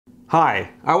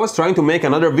Hi, I was trying to make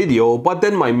another video, but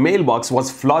then my mailbox was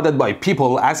flooded by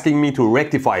people asking me to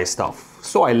rectify stuff.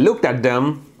 So I looked at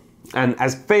them, and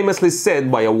as famously said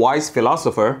by a wise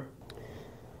philosopher,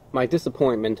 my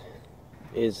disappointment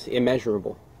is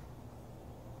immeasurable,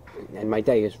 and my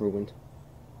day is ruined.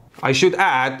 I should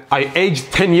add, I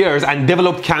aged 10 years and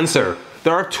developed cancer.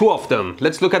 There are two of them.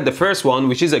 Let's look at the first one,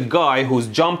 which is a guy who's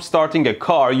jump starting a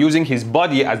car using his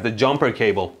body as the jumper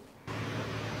cable.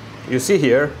 You see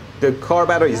here, the car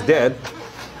battery is dead,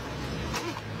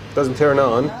 doesn't turn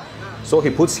on, so he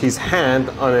puts his hand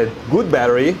on a good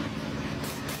battery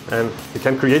and he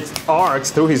can create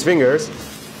arcs through his fingers,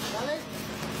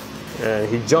 and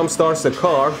he jump starts the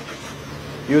car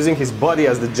using his body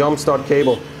as the jump start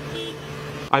cable.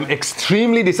 I'm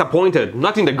extremely disappointed,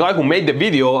 not in the guy who made the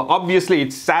video, obviously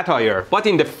it's satire, but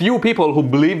in the few people who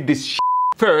believe this shit.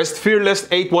 First,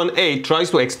 Fearless818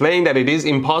 tries to explain that it is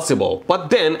impossible,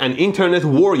 but then an internet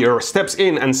warrior steps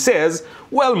in and says,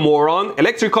 well moron,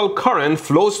 electrical current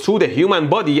flows through the human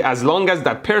body as long as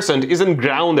that person isn't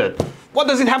grounded. What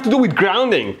does it have to do with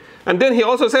grounding? And then he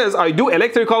also says, I do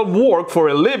electrical work for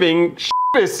a living. Shit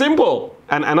is simple.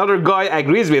 And another guy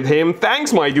agrees with him,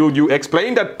 thanks my dude, you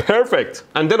explained that perfect.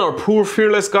 And then our poor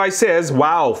fearless guy says,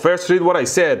 wow, first read what I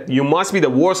said, you must be the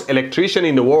worst electrician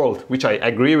in the world, which I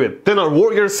agree with. Then our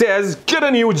warrior says, get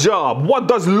a new job, what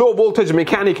does low voltage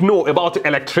mechanic know about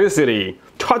electricity?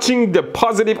 Touching the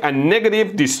positive and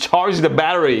negative discharge the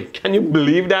battery. Can you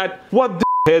believe that? What the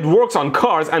head works on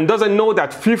cars and doesn't know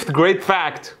that 5th grade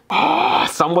fact?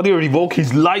 Somebody revoke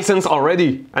his license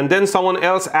already. And then someone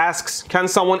else asks, can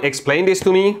someone explain this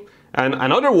to me? And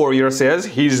another warrior says,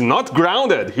 he's not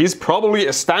grounded, he's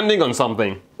probably standing on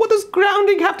something. What does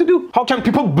grounding have to do? How can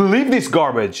people believe this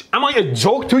garbage? Am I a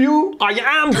joke to you? I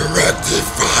am the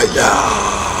rectifier.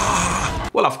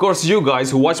 Well, of course, you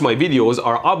guys who watch my videos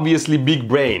are obviously big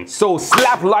brains. So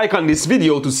slap like on this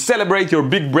video to celebrate your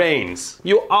big brains.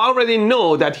 You already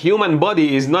know that human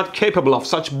body is not capable of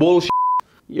such bullshit.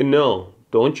 You know,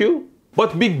 don't you?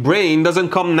 But big brain doesn't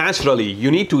come naturally.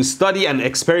 You need to study and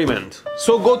experiment.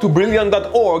 So go to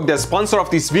brilliant.org, the sponsor of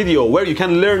this video, where you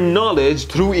can learn knowledge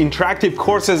through interactive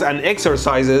courses and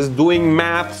exercises doing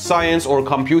math, science, or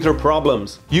computer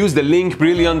problems. Use the link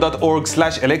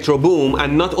brilliant.org/ElectroBOOM,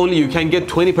 and not only you can get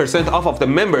 20% off of the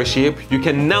membership, you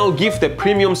can now give the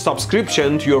premium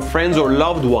subscription to your friends or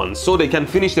loved ones so they can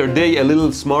finish their day a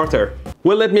little smarter.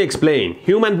 Well, let me explain.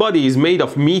 Human body is made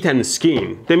of meat and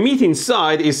skin. The meat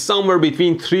inside is somewhere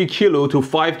between 3 kilo to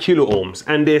 5 kilo ohms,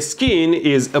 and the skin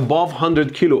is above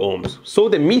 100 kilo ohms. So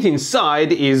the meat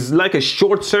inside is like a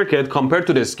short circuit compared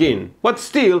to the skin. But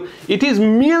still, it is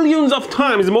millions of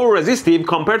times more resistive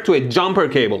compared to a jumper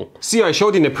cable. See, I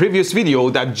showed in a previous video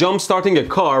that jump starting a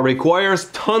car requires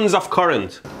tons of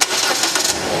current.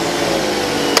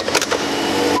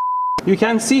 You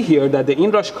can see here that the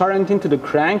inrush current into the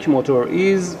crank motor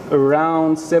is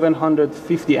around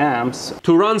 750 amps.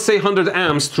 To run say 100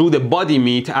 amps through the body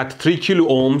meat at 3 kilo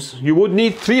ohms, you would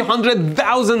need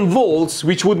 300,000 volts,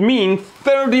 which would mean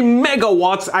 30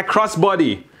 megawatts across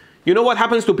body. You know what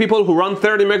happens to people who run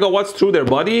 30 megawatts through their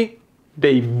body?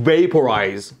 They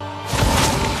vaporize.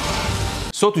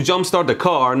 So to jumpstart the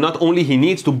car, not only he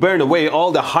needs to burn away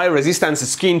all the high resistance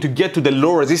skin to get to the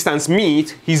low resistance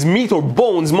meat, his meat or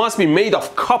bones must be made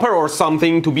of copper or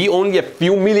something to be only a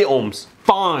few milliohms.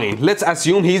 Fine, let's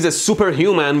assume he's a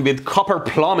superhuman with copper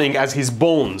plumbing as his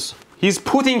bones. He's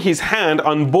putting his hand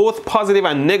on both positive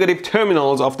and negative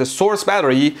terminals of the source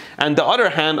battery and the other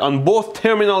hand on both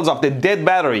terminals of the dead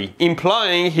battery,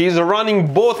 implying he's running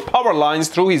both power lines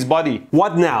through his body.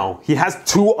 What now? He has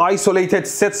two isolated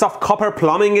sets of copper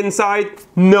plumbing inside?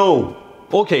 No.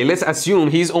 Okay, let's assume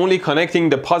he's only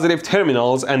connecting the positive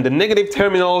terminals and the negative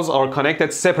terminals are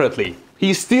connected separately.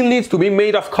 He still needs to be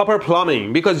made of copper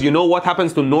plumbing, because you know what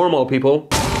happens to normal people.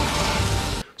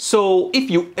 So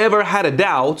if you ever had a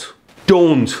doubt,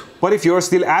 don't. But if you're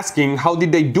still asking how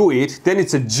did they do it, then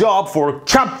it's a job for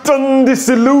Captain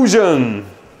Disillusion.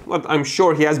 But I'm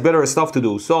sure he has better stuff to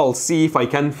do, so I'll see if I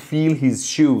can feel his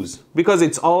shoes. Because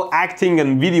it's all acting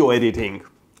and video editing.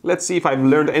 Let's see if I've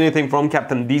learned anything from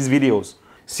Captain D's videos.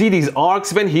 See these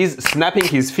arcs when he's snapping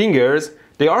his fingers?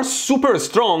 They are super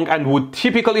strong and would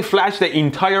typically flash the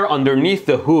entire underneath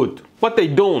the hood. But they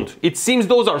don't. It seems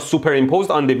those are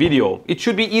superimposed on the video. It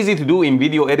should be easy to do in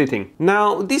video editing.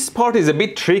 Now, this part is a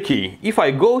bit tricky. If I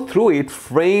go through it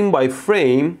frame by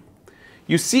frame,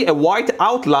 you see a white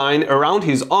outline around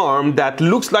his arm that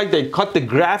looks like they cut the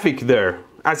graphic there.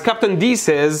 As Captain D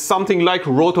says, something like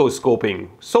rotoscoping,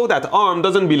 so that arm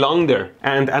doesn't belong there.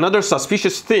 And another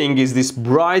suspicious thing is this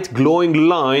bright glowing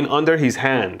line under his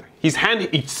hand. His hand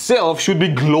itself should be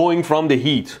glowing from the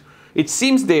heat. It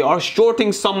seems they are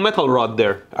shorting some metal rod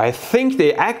there. I think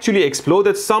they actually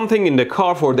exploded something in the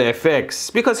car for the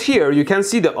effects, because here you can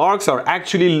see the arcs are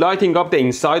actually lighting up the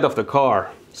inside of the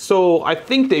car. So I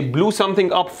think they blew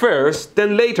something up first,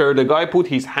 then later the guy put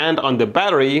his hand on the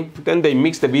battery, then they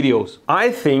mixed the videos.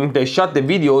 I think they shot the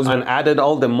videos and added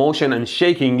all the motion and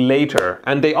shaking later.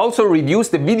 And they also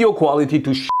reduced the video quality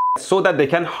to so that they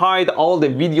can hide all the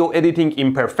video editing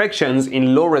imperfections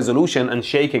in low resolution and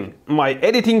shaking. My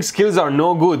editing skills are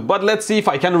no good, but let's see if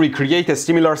I can recreate a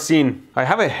similar scene. I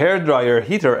have a hairdryer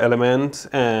heater element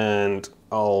and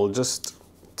I'll just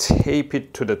tape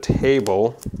it to the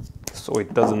table so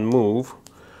it doesn't move.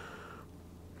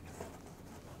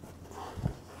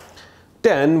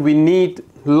 Then we need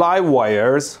live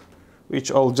wires,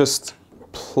 which I'll just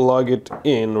plug it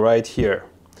in right here.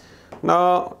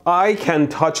 Now, I can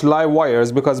touch live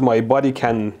wires because my body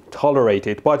can tolerate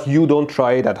it, but you don't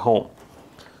try it at home.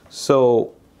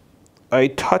 So I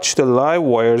touch the live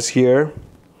wires here,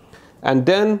 and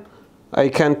then I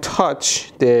can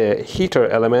touch the heater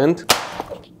element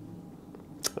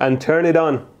and turn it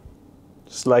on,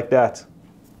 just like that.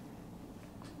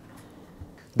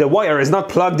 The wire is not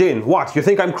plugged in. What, you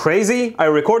think I'm crazy? I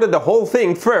recorded the whole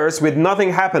thing first with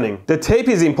nothing happening. The tape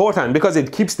is important because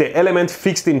it keeps the element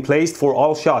fixed in place for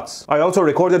all shots. I also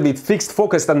recorded with fixed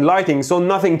focus and lighting so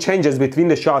nothing changes between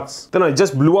the shots. Then I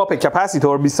just blew up a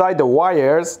capacitor beside the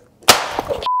wires.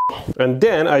 And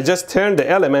then I just turned the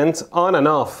element on and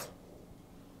off.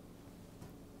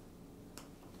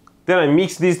 Then I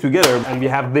mix these together and we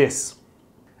have this.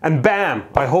 And bam!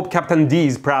 I hope Captain D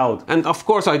is proud. And of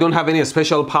course I don't have any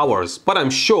special powers, but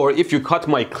I'm sure if you cut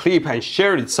my clip and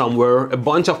share it somewhere, a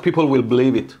bunch of people will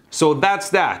believe it. So that's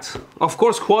that. Of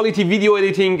course quality video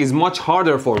editing is much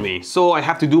harder for me, so I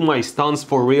have to do my stunts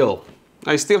for real.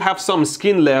 I still have some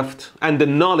skin left and the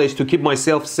knowledge to keep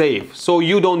myself safe, so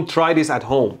you don't try this at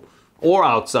home or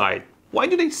outside. Why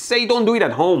do they say don't do it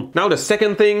at home? Now the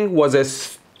second thing was a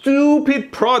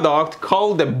stupid product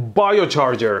called the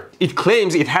BioCharger. It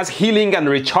claims it has healing and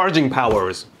recharging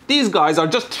powers. These guys are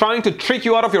just trying to trick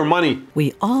you out of your money.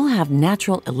 We all have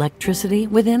natural electricity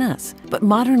within us, but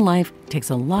modern life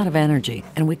takes a lot of energy,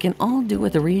 and we can all do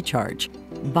with a recharge.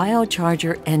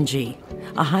 BioCharger NG,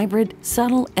 a hybrid,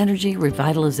 subtle energy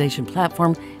revitalization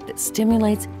platform that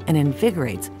stimulates and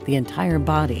invigorates the entire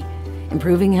body,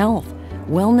 improving health,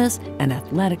 wellness, and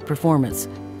athletic performance.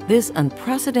 This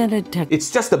unprecedented tech.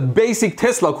 It's just a basic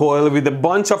Tesla coil with a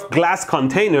bunch of glass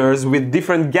containers with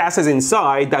different gases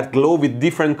inside that glow with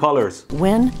different colors.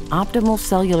 When optimal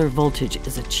cellular voltage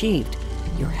is achieved,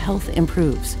 your health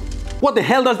improves. What the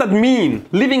hell does that mean?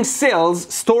 Living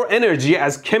cells store energy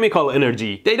as chemical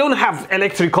energy. They don't have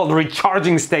electrical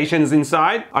recharging stations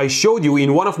inside. I showed you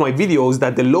in one of my videos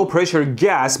that the low pressure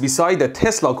gas beside the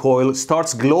Tesla coil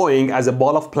starts glowing as a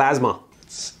ball of plasma.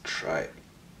 Let's try it.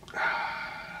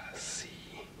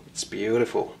 It's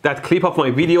beautiful. That clip of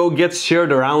my video gets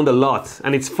shared around a lot,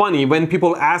 and it's funny when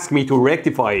people ask me to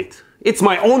rectify it. It's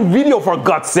my own video, for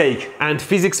God's sake! And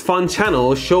Physics Fun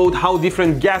channel showed how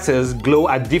different gases glow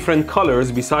at different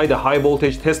colors beside a high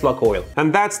voltage Tesla coil.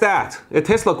 And that's that. A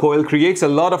Tesla coil creates a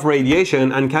lot of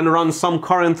radiation and can run some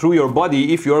current through your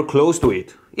body if you're close to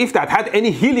it. If that had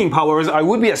any healing powers, I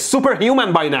would be a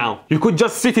superhuman by now. You could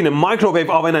just sit in a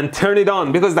microwave oven and turn it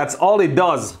on, because that's all it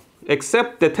does.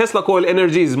 Except the Tesla coil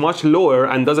energy is much lower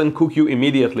and doesn't cook you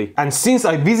immediately. And since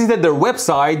I visited their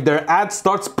website, their ad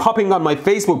starts popping on my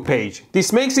Facebook page.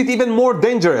 This makes it even more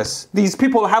dangerous. These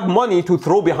people have money to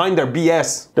throw behind their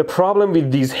BS. The problem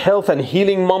with these health and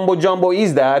healing mumbo jumbo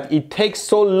is that it takes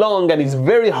so long and it's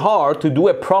very hard to do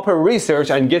a proper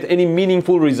research and get any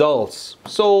meaningful results.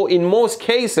 So in most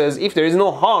cases, if there is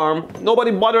no harm, nobody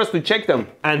bothers to check them.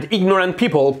 And ignorant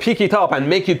people pick it up and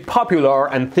make it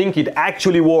popular and think it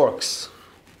actually works.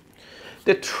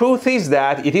 The truth is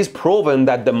that it is proven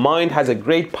that the mind has a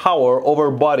great power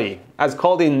over body, as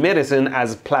called in medicine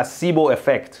as placebo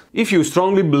effect. If you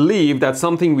strongly believe that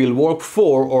something will work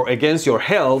for or against your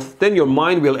health, then your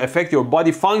mind will affect your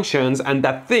body functions and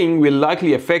that thing will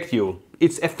likely affect you.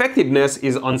 Its effectiveness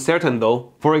is uncertain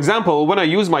though. For example, when I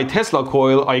use my Tesla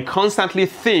coil, I constantly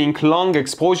think long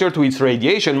exposure to its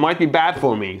radiation might be bad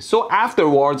for me, so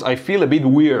afterwards I feel a bit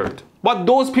weird. But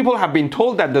those people have been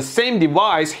told that the same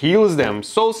device heals them,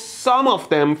 so some of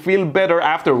them feel better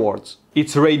afterwards.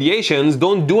 Its radiations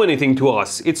don't do anything to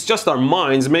us, it's just our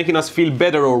minds making us feel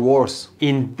better or worse.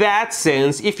 In that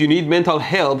sense, if you need mental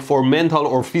help for mental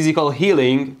or physical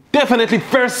healing, definitely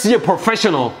first see a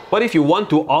professional. But if you want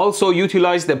to also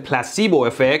utilize the placebo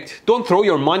effect, don't throw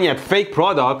your money at fake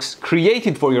products, create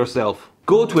it for yourself.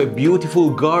 Go to a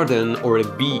beautiful garden or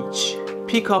a beach.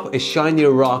 Pick up a shiny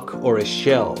rock or a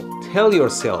shell. Tell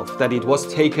yourself that it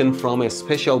was taken from a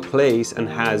special place and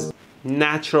has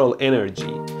natural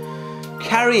energy.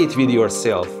 Carry it with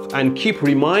yourself and keep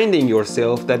reminding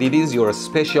yourself that it is your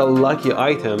special lucky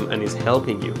item and is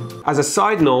helping you. As a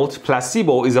side note,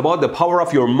 placebo is about the power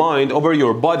of your mind over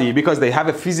your body because they have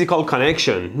a physical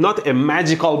connection, not a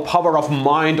magical power of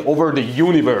mind over the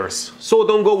universe. So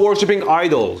don't go worshipping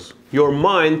idols. Your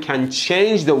mind can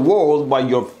change the world by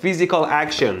your physical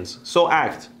actions, so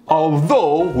act.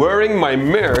 Although wearing my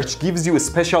merch gives you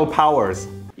special powers.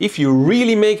 If you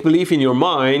really make belief in your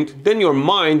mind, then your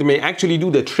mind may actually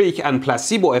do the trick and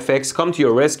placebo effects come to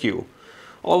your rescue.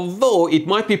 Although it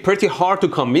might be pretty hard to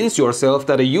convince yourself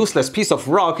that a useless piece of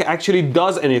rock actually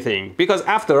does anything, because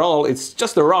after all, it's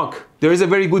just a rock. There is a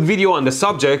very good video on the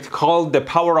subject called The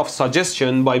Power of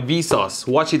Suggestion by Vsauce.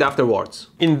 Watch it afterwards.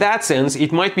 In that sense,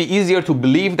 it might be easier to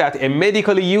believe that a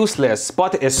medically useless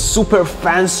but a super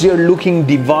fancier looking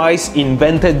device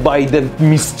invented by the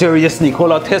mysterious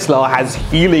Nikola Tesla has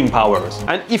healing powers.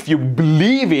 And if you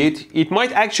believe it, it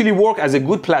might actually work as a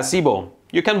good placebo.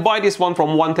 You can buy this one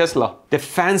from 1 Tesla. The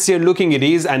fancier looking it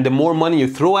is and the more money you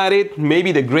throw at it,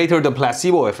 maybe the greater the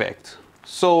placebo effect.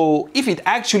 So if it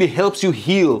actually helps you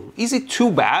heal, is it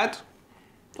too bad?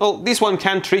 Well, this one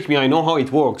can't trick me, I know how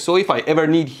it works. So if I ever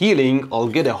need healing, I'll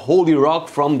get a holy rock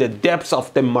from the depths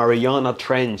of the Mariana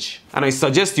Trench. And I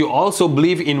suggest you also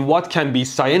believe in what can be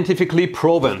scientifically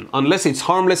proven, unless it's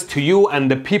harmless to you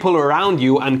and the people around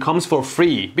you and comes for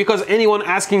free. Because anyone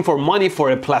asking for money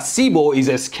for a placebo is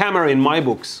a scammer in my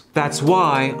books. That's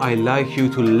why I like you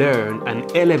to learn and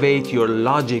elevate your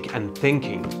logic and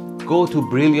thinking. Go to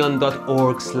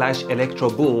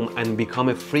brilliant.org/electroboom and become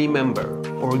a free member,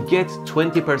 or get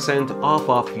 20% off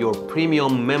of your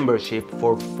premium membership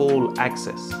for full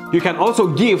access. You can also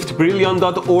gift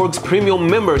brilliant.org's premium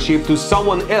membership to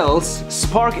someone else,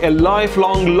 spark a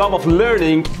lifelong love of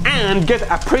learning, and get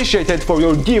appreciated for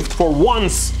your gift for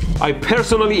once. I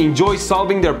personally enjoy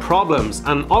solving their problems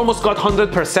and almost got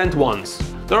 100% once.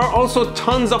 There are also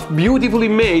tons of beautifully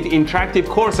made interactive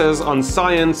courses on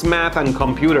science, math, and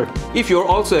computer. If you're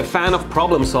also a fan of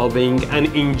problem solving and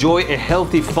enjoy a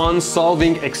healthy, fun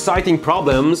solving exciting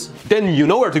problems, then you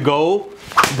know where to go.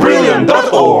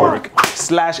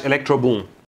 Brilliant.org/electroboom.